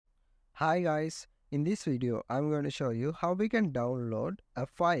Hi guys, in this video I'm going to show you how we can download a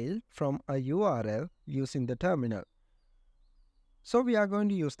file from a URL using the terminal. So we are going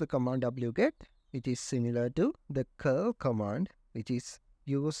to use the command wget, which is similar to the curl command, which is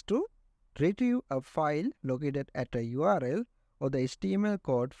used to retrieve a file located at a URL or the HTML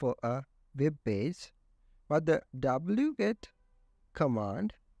code for a web page. But the wget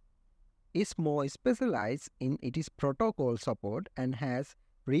command is more specialized in its protocol support and has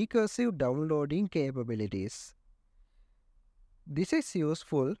recursive downloading capabilities. This is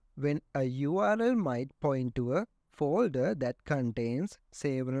useful when a URL might point to a folder that contains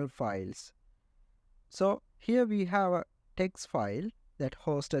several files. So here we have a text file that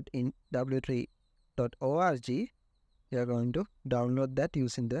hosted in w3.org. We are going to download that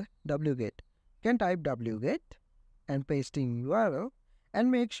using the wget. You can type wget and paste in URL and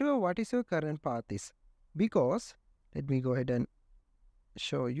make sure what is your current path is, because let me go ahead and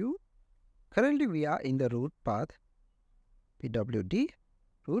show you. Currently we are in the root path, pwd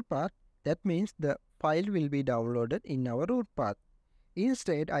root path. That means the file will be downloaded in our root path.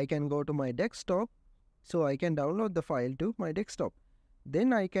 Instead, I can go to my desktop, so I can download the file to my desktop.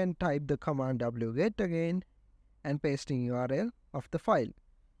 Then I can type the command wget again and paste in URL of the file.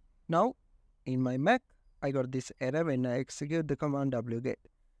 Now in my Mac, I got this error when I execute the command wget.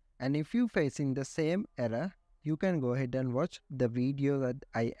 And if you facing the same error, you can go ahead and watch the video that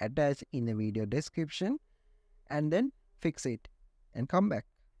I attach in the video description and then fix it and come back.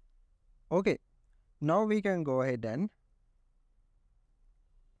 Okay, now we can go ahead and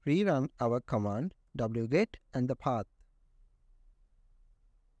rerun our command wget and the path.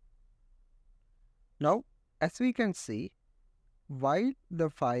 Now, as we can see, while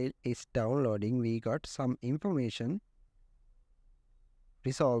the file is downloading, we got some information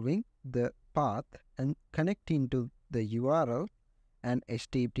resolving the path and connecting to the URL and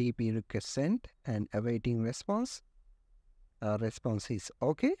HTTP request sent and awaiting response. Response is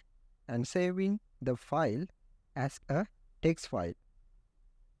OK, and saving the file as a text file.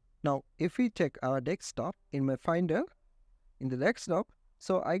 Now if we check our desktop in my Finder, in the desktop,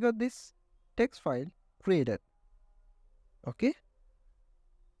 so I got this text file created. Okay,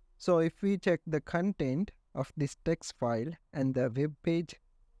 so if we check the content of this text file and the web page,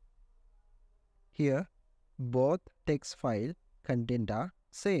 here both text file content are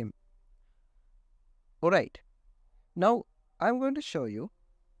same. Alright, now I'm going to show you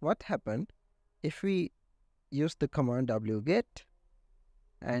what happened if we use the command wget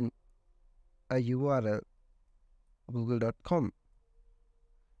and a URL google.com.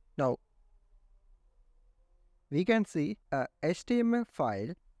 Now we can see a HTML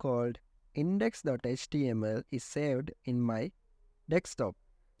file called index.html is saved in my desktop.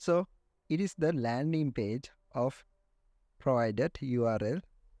 So it is the landing page of provided URL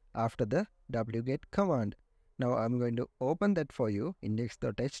after the wget command. Now I'm going to open that for you,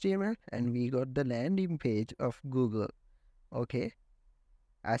 index.html, and we got the landing page of Google. Okay.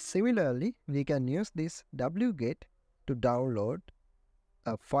 As similarly, we can use this wget to download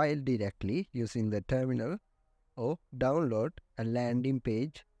a file directly using the terminal or download a landing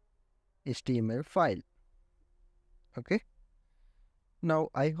page HTML file. Okay. Now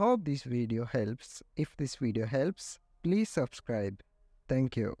I hope this video helps. If this video helps, please subscribe.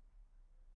 Thank you.